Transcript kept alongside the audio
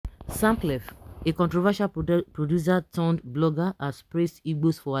Samklef, a controversial producer turned blogger, has praised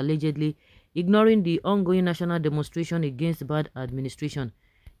Igbos for allegedly ignoring the ongoing national demonstration against bad administration.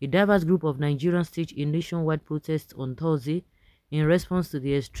 A diverse group of Nigerians staged a nationwide protest on Thursday in response to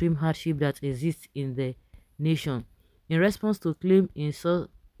the extreme hardship that exists in the nation. In response to claim in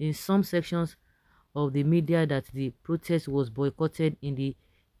some sections of the media that the protest was boycotted in the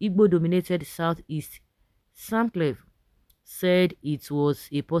Igbo-dominated Southeast, Samklef said it was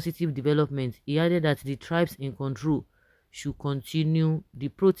a positive development. He added that the tribes in control should continue the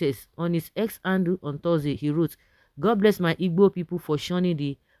protest. On his X handle on Thursday, he wrote, "God bless my Igbo people for shunning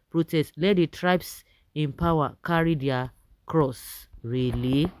the protest. Let the tribes in power carry their cross."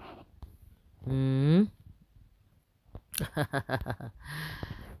 Really? Hmm?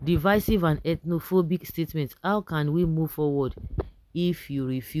 Divisive and ethnophobic statements. How can we move forward if you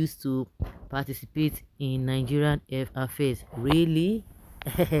refuse to participate in Nigerian affairs? Really?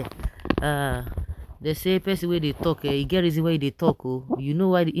 uh, they say person where they talk, you get reason why they talk, oh. You know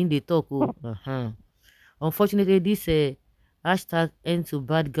why in they talk, oh. Unfortunately, this hashtag end to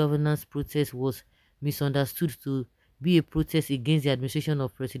bad governance protest was misunderstood to be a protest against the administration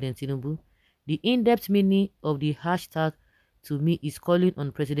of President Tinubu. The in-depth meaning of the hashtag to me is calling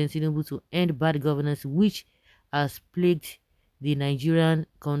on President Tinubu to end bad governance, which has plagued the Nigerian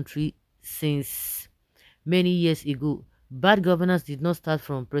country since many years ago. Bad governance did not start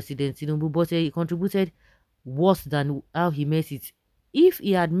from President Tinubu, but he contributed worse than how he met it. If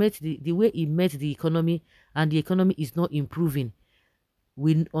he had met the way he met the economy and the economy is not improving,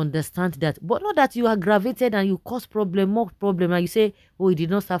 we understand that. But not that you aggravated and you cause problem, more problem, and you say, oh, it did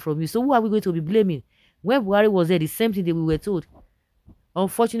not start from you. So who are we going to be blaming? When Buhari was there, the same thing that we were told.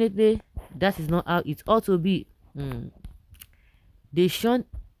 Unfortunately, that is not how it ought to be. They shun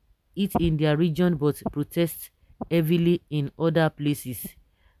it in their region but protest heavily in other places.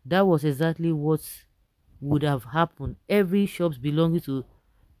 That was exactly what would have happened. Every shops belonging to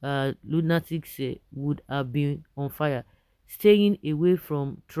lunatics would have been on fire. Staying away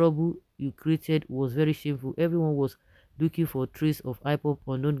from trouble you created was very shameful. Everyone was looking for trace of IPOP,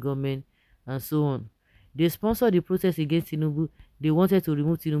 unknown government, and so on. They sponsored the protest against Tinubu. They wanted to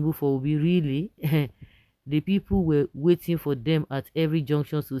remove Tinubu for Obi. Really? The people were waiting for them at every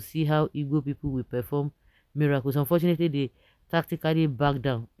junction to see how Igbo people will perform miracles. Unfortunately, they tactically backed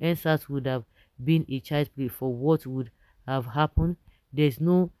down. NSAS would have been a child's play for what would have happened. There's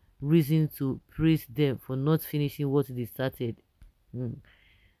no reason to praise them for not finishing what they started.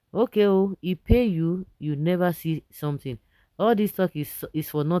 Okay, oh, he pay you, you never see something. All this talk is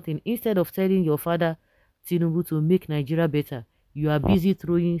for nothing. Instead of telling your father Tinubu to make Nigeria better, you are busy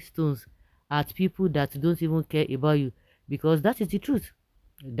throwing stones at people that don't even care about you, because that is the truth.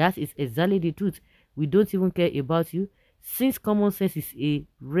 That is exactly the truth. We don't even care about you. Since common sense is a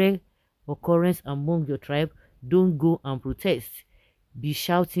rare occurrence among your tribe, don't go and protest. Be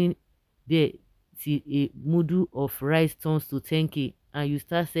shouting there till a mudu of rice turns to 10k and you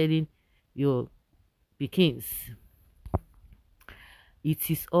start selling your pikins. It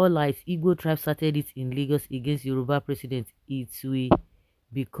is all lies. Igbo tribe started it in Lagos against Yoruba president.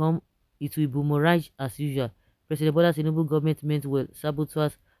 Become it will boomerang as usual. President Bola Tinubu government meant well.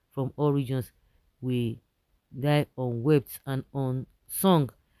 Saboteurs from all regions will die unwept and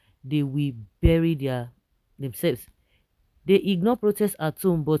unsung. They will bury themselves. They ignore protests at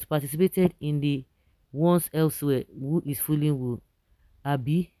home but participated in the ones elsewhere. Who is fooling who?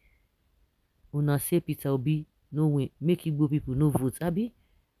 Abi, una say Peter Obi no win, make Igbo people no vote. Abi,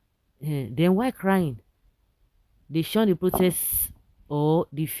 then why crying? They shun the protests or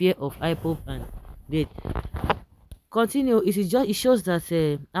the fear of IPOP and death. Continue. It shows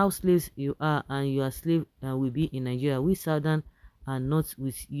that how slaves you are and you are slave will be in Nigeria. We Southern are not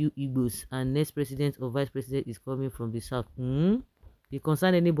with you Igbos, and next president or vice president is coming from the south. You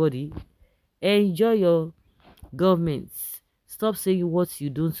concern anybody? Enjoy your governments. Stop saying what you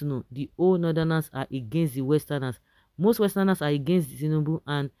don't know. The old northerners are against the westerners. Most westerners are against Tinubu,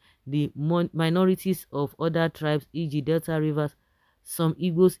 and the minorities of other tribes, e.g. Delta Rivers, some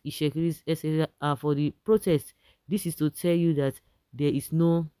Igbos, Ishekiris, etc. are for the protest. This is to tell you that there is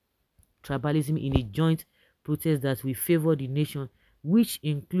no tribalism in a joint protest that will favor the nation, which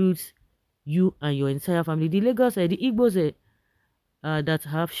includes you and your entire family. The Lagos, the Igbos that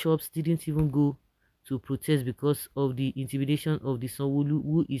have shops didn't even go to protest because of the intimidation of the Sanwo-Olu,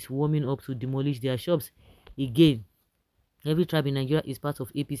 who is warming up to demolish their shops again. Every tribe in Nigeria is part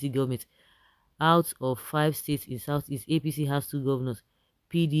of APC government. Out of 5 states in Southeast, APC has 2 governors,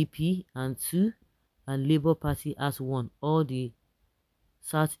 PDP and 2, and Labour Party has 1. All the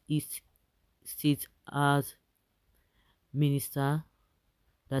Southeast states has minister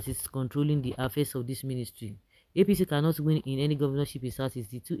that is controlling the affairs of this ministry. APC cannot win in any governorship in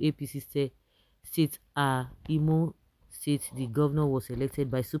Southeast. The two APC states are Imo State, the governor was elected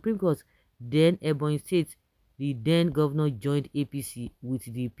by Supreme Court. Then Ebonyi State, the then governor joined APC with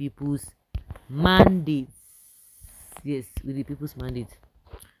the people's mandate. Yes, with the people's mandate.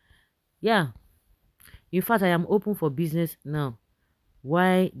 Yeah. In fact, I am open for business now.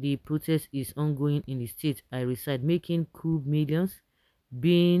 Why the protest is ongoing in the state I reside, making cool millions,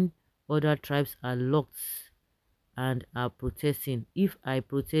 being other tribes are locked and are protesting. If I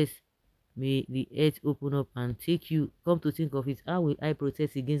protest, may the earth open up and take you. Come to think of it, how will I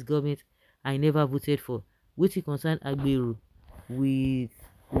protest against government I never voted for? Which concern Agberu with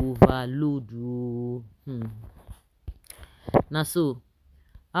overload. Now so,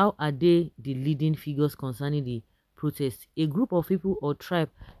 how are they the leading figures concerning the protest? A group of people or tribe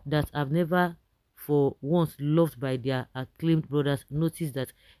that have never for once loved by their acclaimed brothers noticed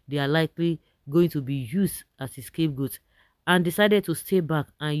that they are likely going to be used as a scapegoat and decided to stay back,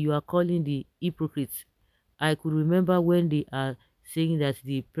 and you are calling the hypocrites. I could remember when they are saying that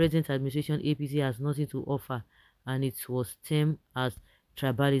the present administration APC has nothing to offer and it was termed as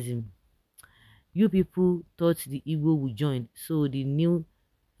tribalism. You people thought the Igbo would join, so the new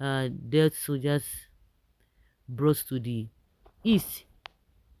dead soldiers brought to the east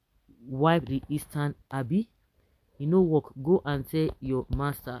wipe the eastern abbey. E no work, go and tell your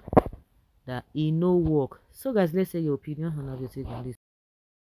master that e no work. So guys, let's say your opinion on how you take on this.